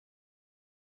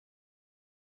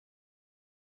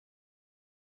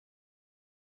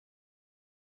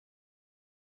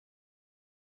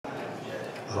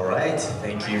right,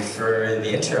 thank you for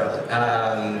the intro.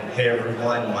 Hey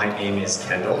everyone, my name is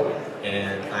Kendall,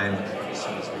 and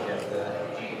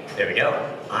there we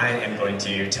go. I am going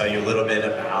to tell you a little bit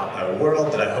about a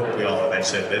world that I hope we all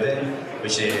eventually live in,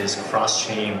 which is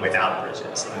cross-chain without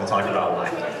bridges, and we'll talk about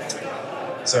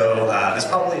why. So this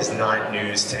probably is not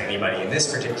news to anybody in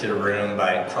this particular room,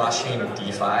 but cross-chain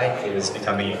DeFi is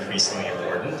becoming increasingly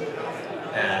important.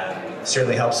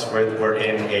 Certainly helps we're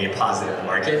in a positive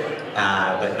market,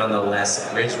 but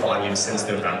nonetheless, bridge volume since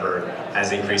November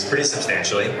has increased pretty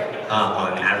substantially.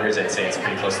 On average, I'd say it's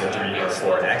pretty close to 3 or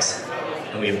 4x.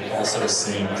 And we've also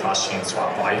seen cross-chain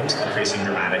swap volumes increasing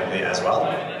dramatically as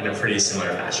well in a pretty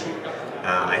similar fashion.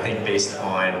 I think based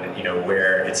on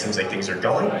where it seems like things are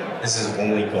going, this is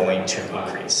only going to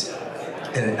increase.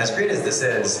 And as great as this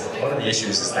is, one of the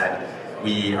issues is that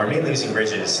we are mainly using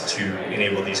bridges to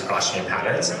enable these cross-chain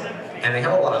patterns, and they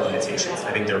have a lot of limitations.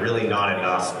 I think they're really not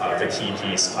enough of a key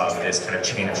piece of this kind of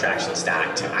chain abstraction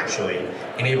stack to actually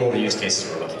enable the use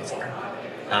cases we're looking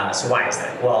for. So why is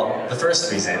that? Well, the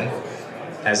first reason,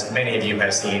 as many of you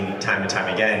have seen time and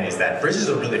time again, is that bridges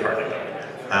are really hard to build.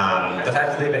 The fact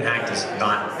that they've been hacked is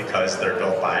not because they're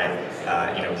built by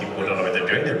people who don't know what they're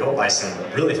doing. They're built by some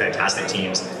really fantastic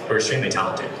teams who are extremely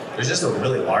talented. There's just a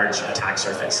really large attack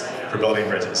surface for building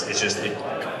bridges. It's just,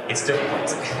 it's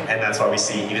difficult. And that's why we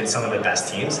see even some of the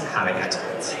best teams having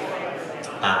exploits.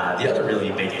 The other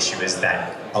really big issue is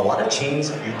that a lot of chains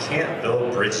you can't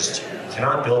build bridges to. You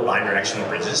cannot build bidirectional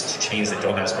bridges to chains that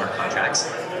don't have smart contracts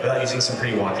without using some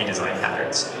pretty wonky design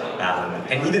patterns.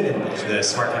 And even in the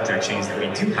smart contract chains that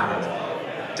we do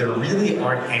have, there really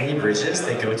aren't any bridges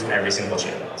that go to every single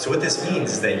chain. So what this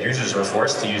means is that users are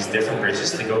forced to use different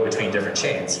bridges to go between different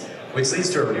chains, which leads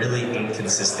to a really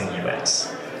inconsistent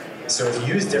UX. So if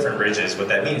you use different bridges, what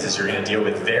that means is you're going to deal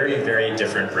with very, very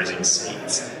different bridging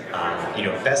speeds.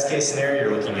 Best case scenario,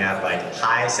 you're looking at like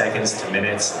high seconds to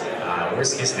minutes.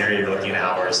 Worst case scenario, you're looking at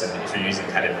hours. And if you're using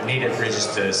kind of native bridges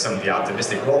to some of the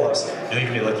optimistic rollups, you'll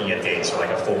even be looking at days or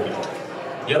like a full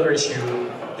week. The other issue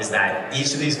is that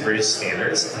each of these bridge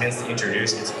standards tends to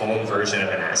introduce its own version of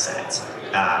an asset.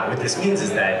 What this means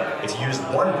is that if you use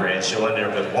one bridge, you'll end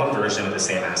up with one version of the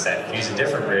same asset. If you use a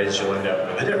different bridge, you'll end up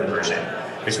with a different version,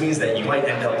 which means that you might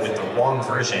end up with the wrong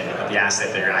version of the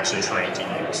asset that you're actually trying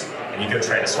to use. And you go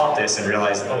try to swap this and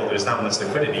realize, oh, there's not much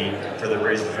liquidity for the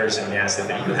bridge version of the asset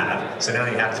that you have, so now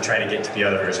you have to try to get to the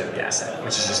other version of the asset,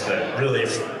 which is just a really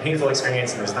painful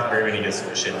experience, and there's not very many good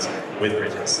solutions with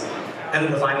bridges. And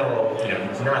then the final,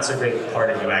 not so great part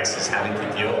of UX is having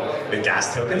to deal with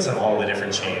gas tokens on all the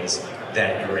different chains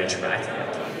that you're interacting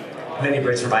with. Many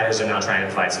bridge providers are now trying to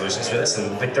provide solutions for this,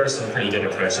 and there are some pretty good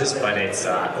approaches, but it's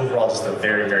overall just a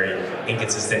very, very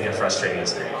inconsistent and frustrating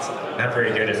experience. Not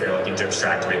very good if you're looking to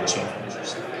abstract away the chain from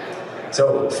users.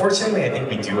 So fortunately, I think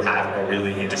we do have a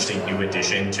really interesting new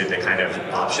addition to the kind of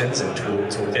options and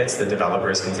toolkits that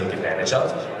developers can take advantage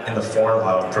of in the form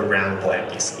of programmable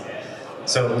MPC.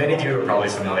 So many of you are probably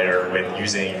familiar with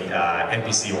using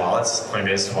MPC wallets.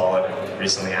 Coinbase wallet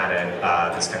recently added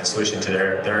this kind of solution to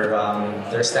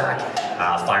their stack.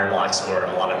 Fireblocks or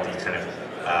a lot of the kind of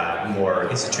more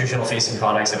institutional-facing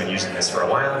products have been using this for a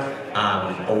while.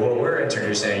 But what we're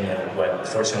introducing, and what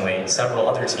fortunately several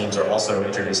other teams are also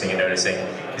introducing and noticing,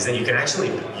 is that you can actually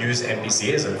use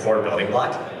MPC as a core building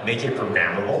block, make it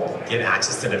programmable, give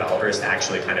access to developers to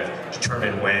actually kind of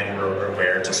determine when or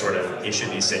where to sort of issue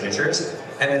these signatures,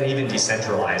 and then even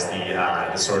decentralize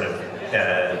the sort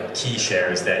of key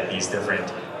shares that these different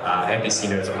MPC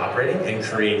nodes are operating and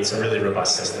create some really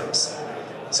robust systems.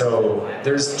 So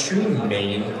there's two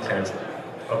main kind of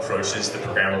approaches to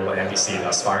programmable MPC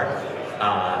thus far.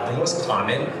 The most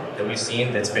common that we've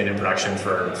seen that's been in production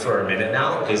for a minute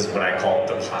now is what I call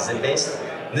deposit-based.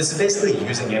 This is basically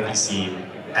using MPC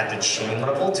at the chain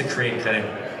level to create kind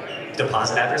of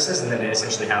deposit addresses, and then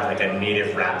essentially have like a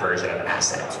native wrap version of an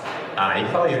asset. You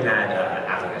can probably even add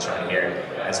Avalanche on here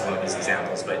as one of these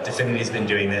examples, but Definity's been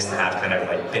doing this to have kind of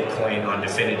like Bitcoin on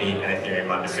Definity and Ethereum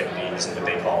on Definity using what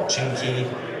they call chain key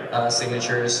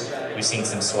signatures. We've seen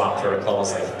some swap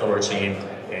protocols like Thorchain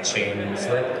and Chain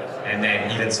Flip, and then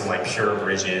even some like pure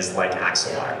bridges like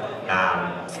Axelar.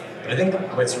 But I think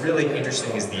what's really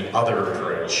interesting is the other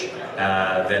approach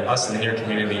that us in the Near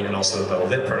community and also the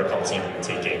Lit protocol team have been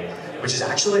taking, which is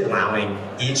actually allowing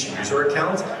each user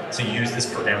account to use this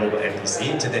programmable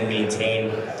MPC to then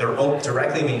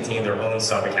directly maintain their own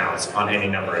sub-accounts on any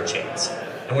number of chains.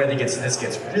 And where this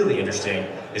gets really interesting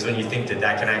is when you think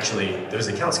that can actually, those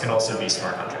accounts can also be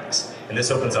smart contracts. And this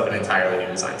opens up an entirely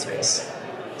new design space.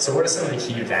 So what are some of the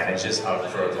key advantages of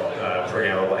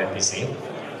programmable MPC?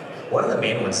 One of the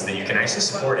main ones is that you can actually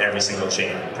support every single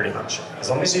chain, pretty much. As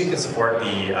long as you can support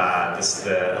the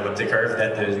elliptic curve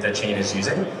that the chain is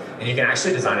using, and you can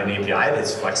actually design an API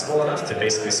that's flexible enough to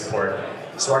basically support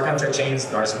smart contract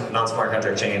chains, non-smart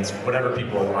contract chains, whatever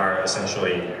people are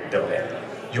essentially building.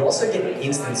 You also get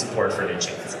instant support for new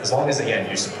chains, as long as, again,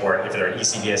 you support, if they're an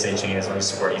ECDSA chain, as long as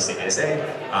you support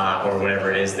ECDSA, or whatever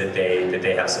it is that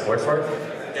they have support for.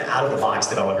 Out of the box,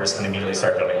 developers can immediately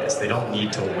start building this. They don't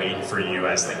need to wait for you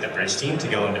as like the bridge team to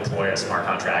go and deploy a smart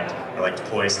contract or like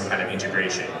deploy some kind of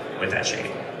integration with that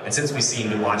chain. And since we see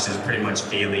new launches pretty much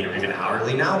daily or even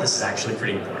hourly now, this is actually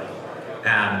pretty important.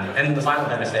 And the final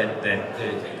benefit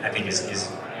that I think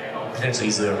is potentially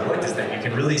easily overlooked is that you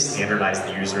can really standardize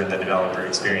the user and the developer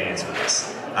experience with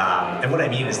this. And what I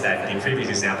mean is that in the previous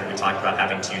example, we talked about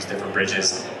having to use different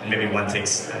bridges, and maybe one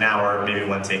takes an hour, maybe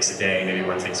one takes a day, maybe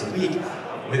one takes a week.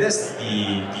 With this,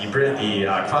 the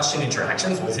cross-chain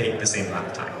interactions will take the same amount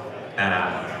of time.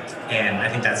 And I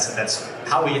think that's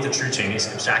how we get to true chain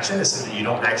abstraction, is so that you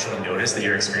don't actually notice that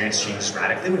your experience changes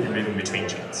radically when you're moving between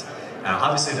chains.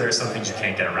 Obviously, there are some things you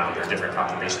can't get around. There are different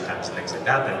confirmation times and things like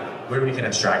that, but where we can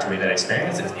abstract away that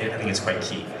experience, I think it's quite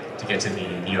key to get to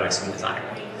the UX we design.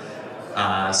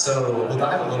 So we'll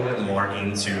dive a little bit more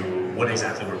into what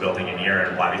exactly we're building in here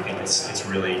and why we think it's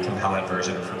really a compelling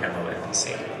version of Kendall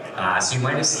MPC. So you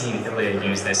might have seen Ilya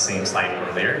use this same slide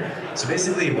earlier. So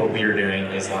basically what we are doing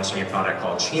is launching a product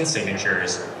called Chain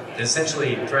Signatures,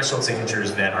 essentially threshold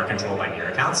signatures that are controlled by near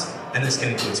accounts, and this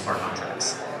can include smart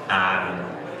contracts.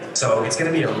 So it's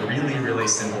going to be a really, really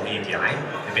simple API.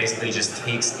 It basically just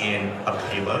takes in a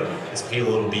payload. This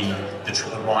payload will be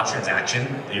the raw transaction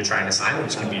that you're trying to sign,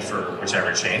 which can be for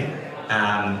whichever chain.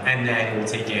 And then we'll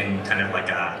take in kind of like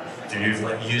if you've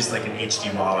used like an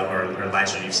HD wallet or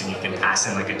ledger, you've seen you can pass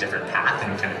in like a different path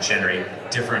and kind of generate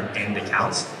different end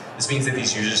accounts. This means that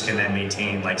these users can then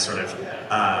maintain like sort of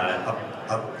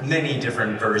many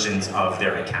different versions of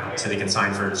their account. So they can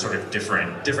sign for sort of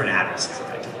different addresses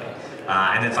effectively.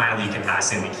 And then finally, you can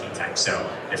pass in the key type. So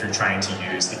if you're trying to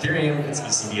use Ethereum, it's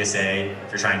ECDSA.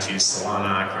 If you're trying to use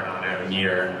Solana, Cardano,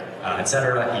 Near,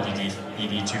 etc.,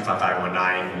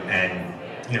 ED25519, and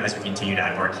as we continue to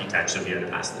add more key types, you'll be able to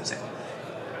pass those in.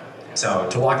 So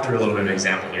to walk through a little bit of an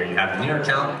example here, you have the Near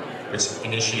account, which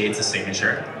initiates a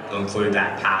signature. They'll include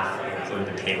that path, include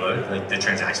the payload, like the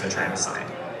transaction they're trying to sign.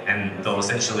 And they'll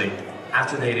essentially,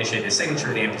 after they initiate the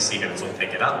signature, the MPC nodes will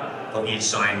pick it up. They'll each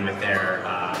sign with their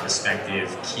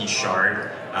respective key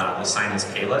shard. They'll sign this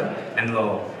payload, and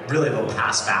they'll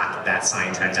pass back that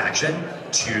signed transaction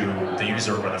to the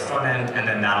user or the front end, and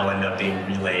then that'll end up being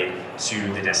relayed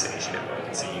to the destination network.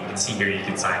 And so you can see here, you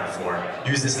can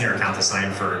use this Near account to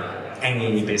sign for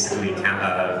any basically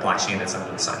blockchain that's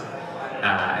under the sun.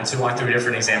 And so walk through a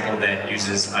different example that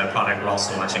uses a product we're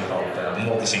also launching called the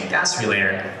multi-chain gas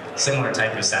relayer. Similar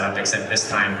type of setup, except this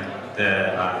time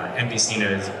the MPC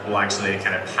nodes will actually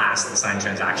kind of pass the signed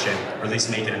transaction, or at least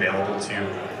make it available to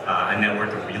a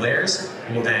network of relayers,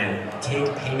 who will then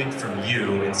take payment from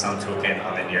you in some token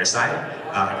on the Near side.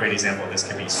 A great example of this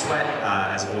could be Sweat,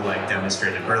 as Oleg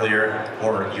demonstrated earlier,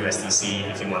 or USDC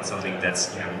if you want something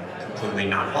that's completely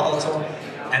not volatile.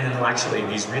 And then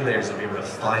these relayers will be able to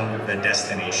fund the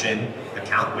destination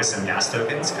account with some gas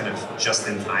tokens, kind of just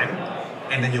in time.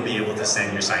 And then you'll be able to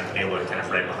send your signed payload kind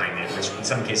of right behind it, which in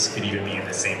some cases could even be in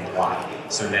the same block,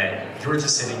 so that you're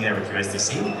just sitting there with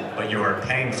USDC, but you're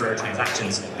paying for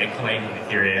transactions in Bitcoin, in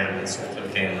Ethereum, in Swift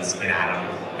tokens, in Atom,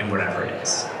 and whatever it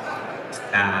is.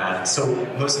 So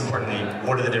most importantly,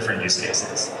 what are the different use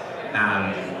cases?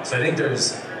 So I think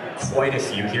there's quite a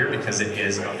few here because it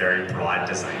is a very broad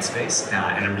design space,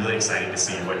 and I'm really excited to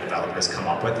see what developers come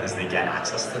up with as they get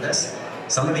access to this.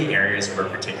 Some of the areas we're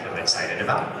particularly excited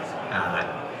about,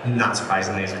 not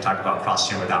surprisingly, as we talk about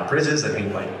cross-chain without bridges, I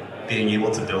think like being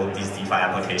able to build these DeFi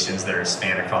applications that are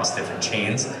span across different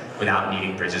chains without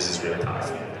needing bridges is really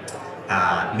powerful.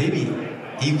 Maybe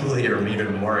equally or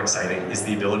even more exciting is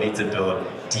the ability to build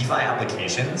DeFi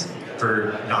applications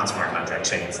for non-smart contract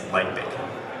chains like Bitcoin.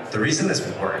 The reason this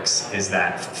works is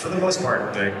that, for the most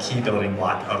part, the key building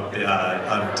block of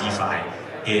DeFi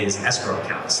is escrow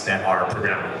accounts that are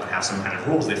programmable and have some kind of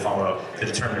rules they follow to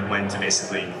determine when to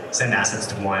basically send assets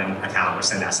to one account or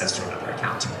send assets to another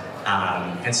account.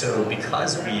 And so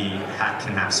because we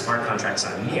can have smart contracts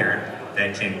on Near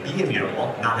that can be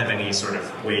immutable, not have any sort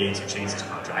of way to change these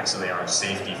contracts, so they are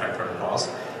safe DeFi protocols,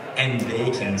 and they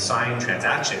can sign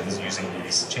transactions using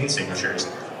these chain signatures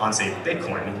on, say,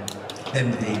 Bitcoin,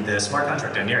 then the smart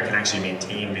contract on Near can actually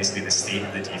maintain basically the state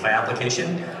of the DeFi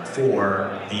application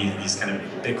for these kind of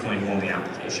Bitcoin-only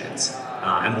applications.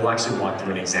 And we'll actually walk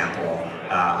through an example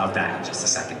of that in just a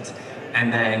second.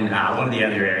 And then one of the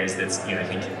other areas that's, I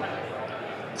think,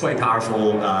 quite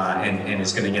powerful and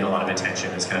is going to get a lot of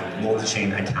attention is kind of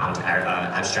multi-chain account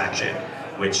abstraction,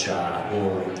 which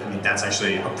that's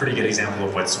actually a pretty good example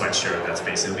of what Sweat showed. That's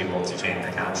basically multi-chain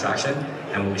account abstraction,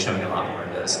 and we'll be showing a lot more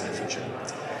of this in the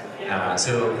future.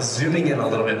 So zooming in a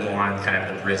little bit more on kind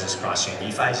of the bridges cross-chain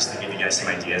DeFi, just to give you guys some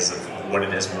ideas of what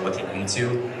it is we're looking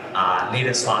into.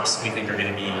 Native swaps we think are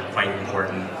going to be quite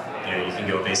important. You can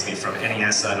go basically from any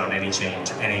asset on any chain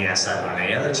to any asset on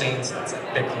any other chain. So that's like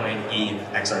Bitcoin, ETH,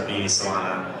 XRP,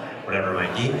 Solana, whatever it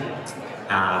might be.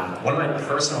 One of my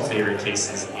personal favorite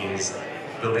cases is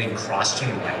building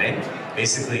cross-chain lending,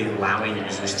 basically allowing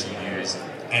users to use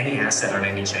any asset on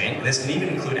any chain. This can even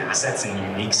include assets in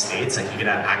unique states. Like you could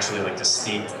have actually like the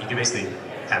state, you could basically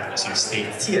have to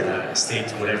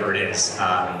state whatever it is,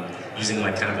 using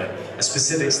like kind of a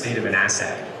specific state of an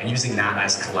asset and using that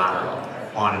as collateral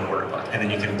on an order book. And then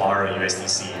you can borrow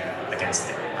USDC against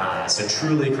it. So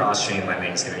truly cross-chain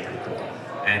lending is going to be pretty cool.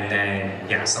 And then,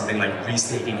 yeah, something like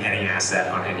restaking any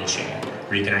asset on any chain,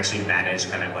 where you can actually manage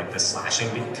kind of like the slashing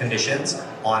conditions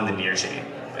on the near chain.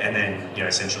 And then,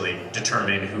 essentially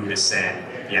determine who to send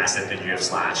the asset that you have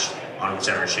slashed on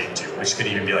whichever chain to, which could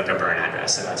even be like a burn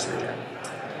address, so that's really good.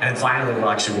 And then finally, we'll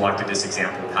actually walk through this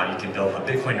example of how you can build a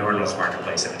Bitcoin ordinals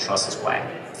marketplace in a trustless way.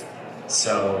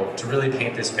 So to really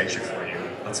paint this picture for you,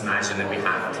 let's imagine that we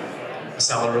have a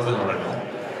seller of an ordinal,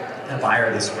 a buyer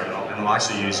of this ordinal, and we'll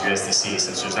actually use USDC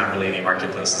since there's not really any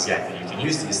marketplaces yet that you can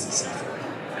use USDC for.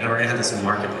 And then we're going to have this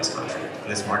marketplace contract.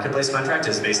 And this marketplace contract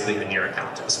is basically a near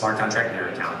account, a smart contract near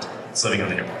account. It's living on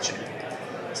the near blockchain.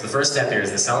 So the first step here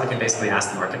is the seller can basically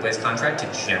ask the marketplace contract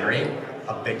to generate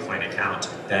a Bitcoin account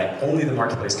that only the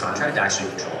marketplace contract actually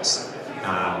controls.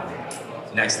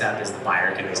 Next step is the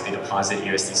buyer can basically deposit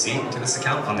USDC into this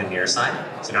account on the near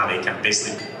side. So now they can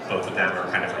basically, both of them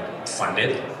are kind of like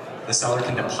funded. The seller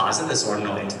can deposit this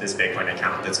ordinal into this Bitcoin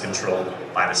account that's controlled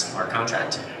by the smart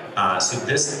contract. So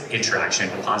this interaction,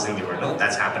 depositing the ordinal,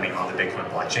 that's happening on the Bitcoin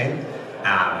blockchain.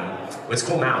 What's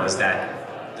cool now is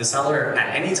that the seller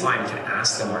at any time can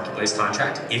ask the marketplace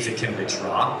contract if it can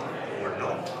withdraw the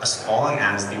ordinal, as long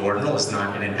as the ordinal is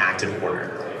not in an active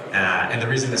order. And the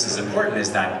reason this is important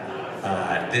is that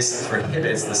this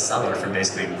prohibits the seller from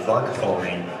basically rug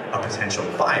pulling a potential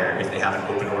buyer if they have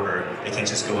an open order. They can't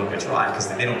just go and withdraw it because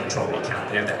they don't control the account.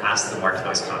 They have to ask the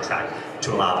marketplace contract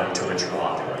to allow them to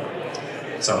withdraw the order.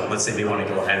 So let's say they want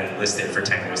to go ahead and list it for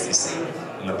 10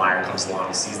 USDC, and the buyer comes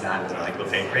along, sees that, and they're like,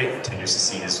 okay, great, 10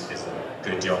 USDC is a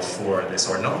good deal for this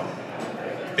ordinal.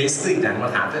 Basically, then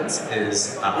what happens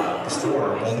is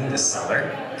before, only the seller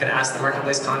can ask the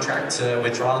marketplace contract to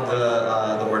withdraw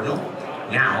the ordinal.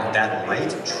 Now that right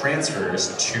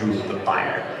transfers to the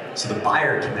buyer. So the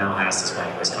buyer can now ask this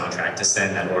marketplace contract to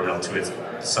send that ordinal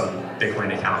to some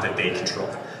Bitcoin account that they control.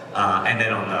 And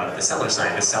then on the seller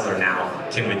side, the seller now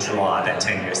can withdraw that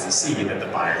 10 USDC that the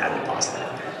buyer had deposited.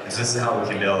 And so this is how we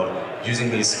can build, using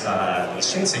these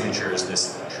chain signatures,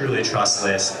 this truly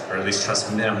trustless, or at least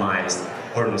trust minimized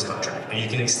ordinals contract. And you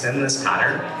can extend this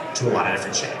pattern to a lot of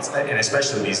different chains, and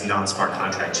especially these non-smart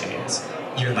contract chains,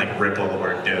 even like Ripple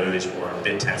or Doge or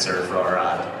BitTensor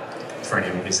for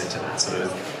anyone who's into that. So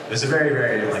there's a very,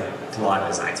 very broad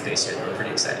design space here that we're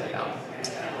pretty excited about.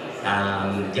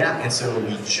 Yeah, and so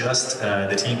we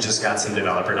the team just got some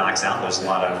developer docs out. There's a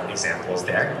lot of examples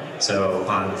there. So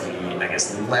on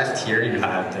the, left here, you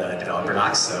have the developer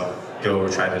docs. So go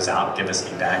try those out, give us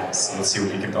feedback, let's see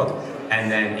what we can build. And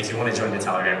then if you want to join the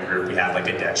Telegram group, we have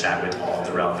a dev chat with all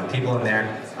the relevant people in there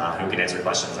who can answer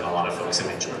questions, and a lot of folks have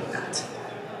been joining that.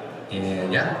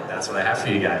 And yeah, that's what I have for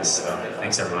you guys. So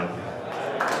thanks everyone.